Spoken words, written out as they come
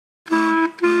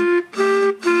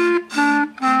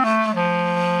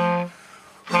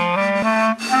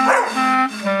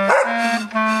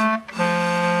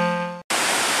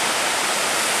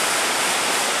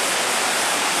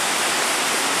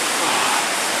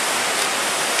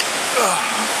Oh,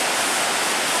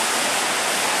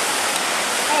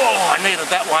 I needed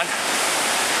that one.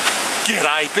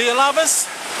 G'day beer lovers,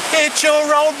 it's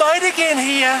your old mate again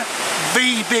here,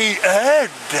 VB Ed.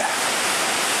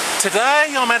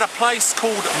 Today I'm at a place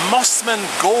called Mossman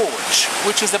Gorge,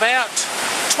 which is about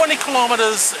 20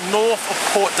 kilometres north of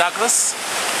Port Douglas.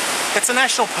 It's a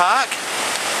national park,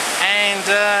 and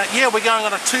yeah, we're going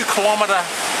on a 2-kilometre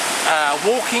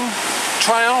walking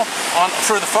trail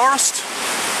through the forest,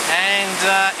 and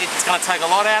it's going to take a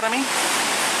lot out of me.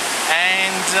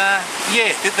 And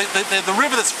yeah, the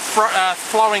river that's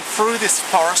flowing through this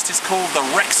forest is called the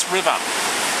River.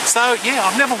 So yeah,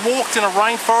 I've never walked in a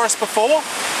rainforest before.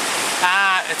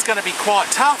 It's going to be quite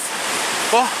tough.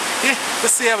 Well, yeah,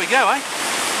 let's see how we go, eh?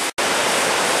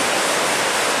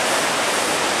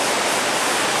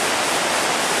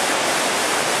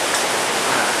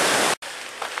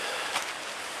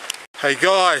 Hey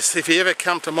guys, if you ever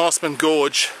come to Mossman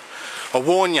Gorge, I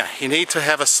warn you, you need to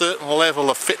have a certain level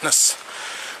of fitness.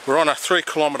 We're on a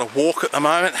 3-kilometre walk at the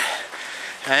moment,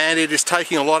 and it is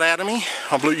taking a lot out of me.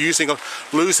 I'm losing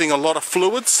a lot of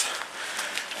fluids,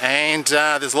 and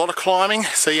there's a lot of climbing,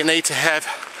 so you need to have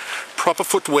proper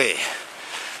footwear.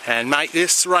 And mate,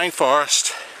 this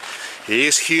rainforest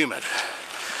is humid.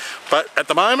 But at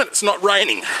the moment it's not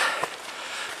raining,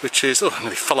 which is, oh, I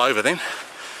nearly fell over then.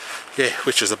 Yeah,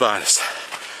 which is a bonus.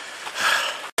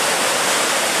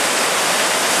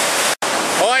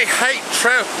 I hate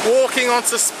walking on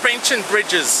suspension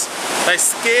bridges. They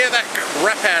scare that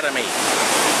crap out of me.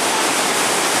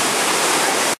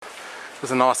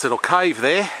 There's a nice little cave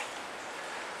there.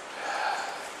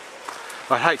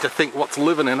 I hate to think what's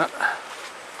living in it.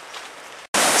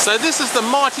 So this is the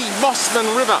mighty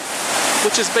Mossman River,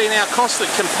 which has been our constant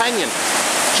companion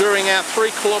during our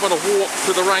 3-kilometre walk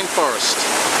through the rainforest.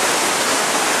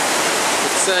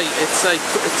 It's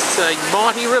a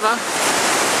mighty river.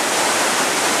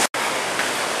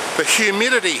 The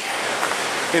humidity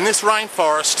in this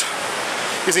rainforest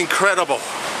is incredible.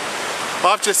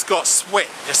 I've just got sweat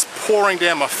just pouring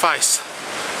down my face.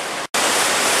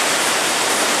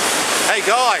 Hey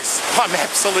guys, I'm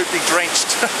absolutely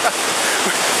drenched.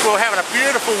 We were having a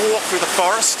beautiful walk through the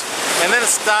forest, and then it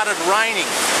started raining.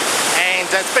 And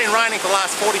it's been raining for the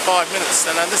last 45 minutes,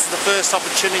 and this is the first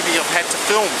opportunity I've had to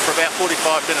film for about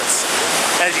 45 minutes.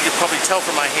 As you can probably tell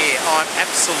from my hair, I'm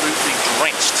absolutely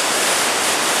drenched.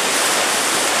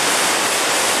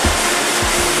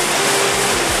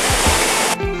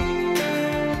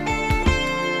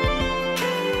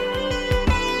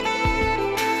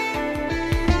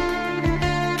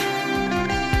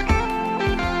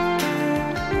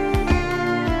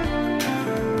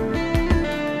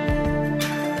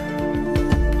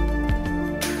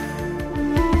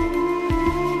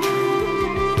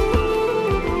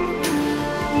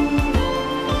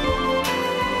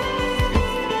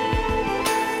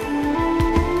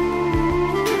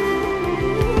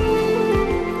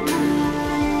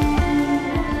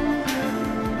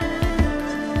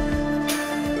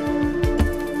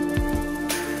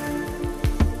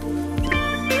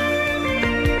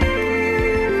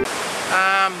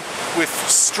 With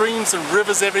streams and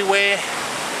rivers everywhere,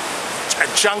 a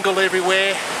jungle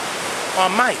everywhere. Oh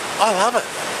mate, I love it.